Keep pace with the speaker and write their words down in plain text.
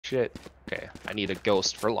shit. Okay, I need a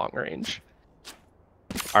ghost for long range.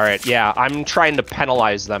 Alright, yeah, I'm trying to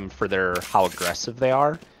penalize them for how aggressive they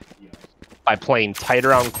are by playing tight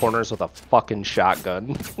around corners with a fucking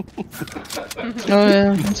shotgun. Oh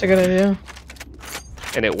yeah, that's a good idea.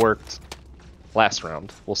 And it worked last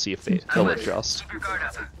round. We'll see if they'll adjust.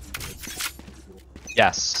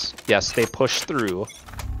 Yes, yes, they push through.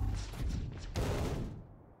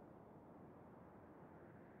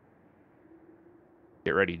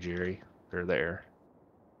 Get ready, Jerry. They're there.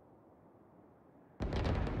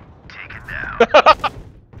 Take it down.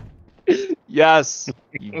 Yes,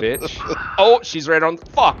 you bitch. Oh, she's right on.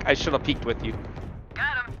 Fuck, I should have peeked with you.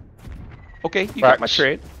 Got him. Okay, you got my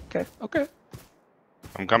trade. Okay, okay.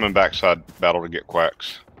 I'm coming backside battle to get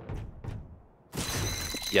quacks.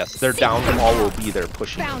 Yes, they're down. All will be there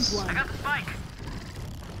pushing Found us. I one. got the spike.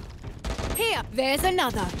 Here, there's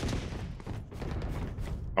another.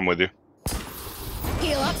 I'm with you.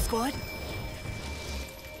 Heal up, squad.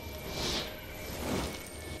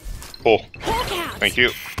 Pull. Hawk out. Thank you.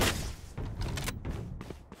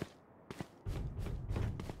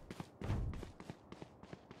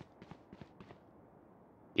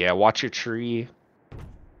 Yeah, watch your tree.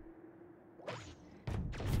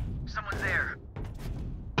 Someone's there.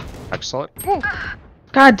 Excellent.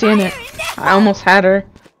 God damn it. I almost had her.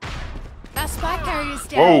 Our spike carrier's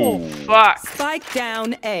down. Whoa. Fuck. Spike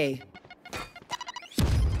down A.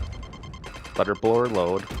 Let her blow her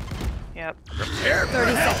load. Yep.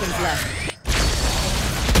 30 seconds left.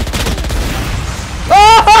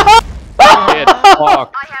 Shit,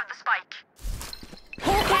 fuck. I have the spike.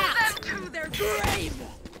 Hawk out. To their grave.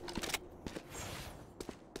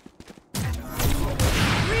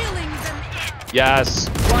 Reeling them in. Yes.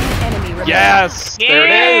 One enemy remaining. Yes. There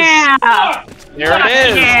it is. There it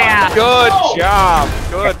is. Yeah. Good job.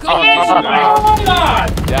 Good. Good.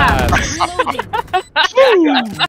 Yes. Reloading.